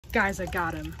Guys, I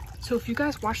got him. So if you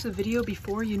guys watched the video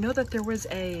before, you know that there was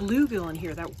a bluegill in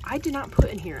here that I did not put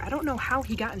in here. I don't know how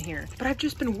he got in here, but I've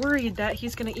just been worried that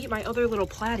he's gonna eat my other little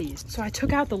platies. So I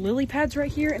took out the lily pads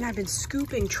right here and I've been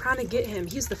scooping, trying to get him.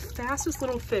 He's the fastest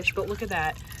little fish, but look at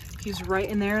that. He's right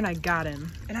in there and I got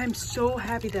him. And I'm so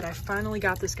happy that I finally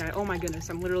got this guy. Oh my goodness,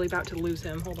 I'm literally about to lose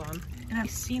him. Hold on. And I've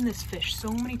seen this fish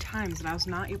so many times and I was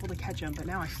not able to catch him, but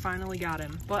now I finally got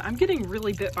him. But I'm getting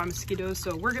really bit by mosquitoes,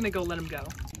 so we're gonna go let him go.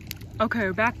 Okay,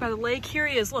 we're back by the lake. Here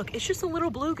he is. Look, it's just a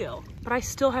little bluegill, but I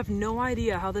still have no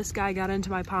idea how this guy got into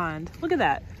my pond. Look at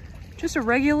that. Just a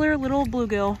regular little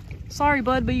bluegill. Sorry,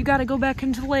 bud, but you gotta go back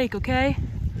into the lake, okay?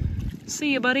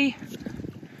 See ya, buddy.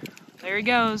 There he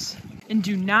goes. And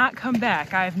do not come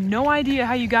back. I have no idea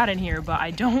how you got in here, but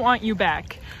I don't want you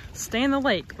back. Stay in the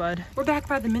lake, bud. We're back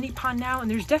by the mini pond now,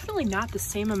 and there's definitely not the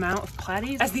same amount of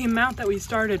platies as the amount that we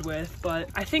started with, but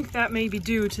I think that may be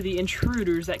due to the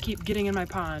intruders that keep getting in my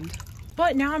pond.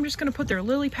 But now I'm just gonna put their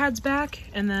lily pads back,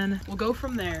 and then we'll go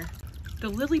from there. The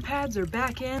lily pads are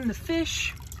back in. The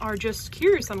fish are just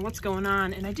curious on what's going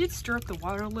on, and I did stir up the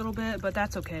water a little bit, but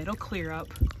that's okay, it'll clear up.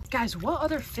 Guys, what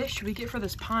other fish should we get for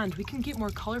this pond? We can get more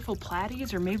colorful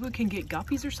platies, or maybe we can get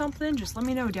guppies or something. Just let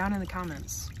me know down in the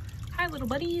comments. Hi, little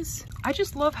buddies. I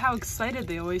just love how excited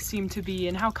they always seem to be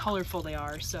and how colorful they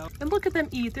are, so. And look at them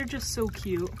eat, they're just so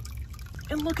cute.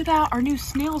 And look at that, our new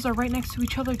snails are right next to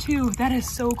each other too. That is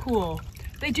so cool.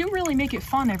 They do really make it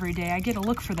fun every day. I get a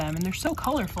look for them and they're so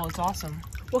colorful, it's awesome.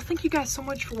 Well, thank you guys so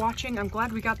much for watching. I'm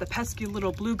glad we got the pesky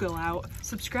little bluegill out.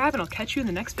 Subscribe and I'll catch you in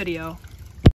the next video.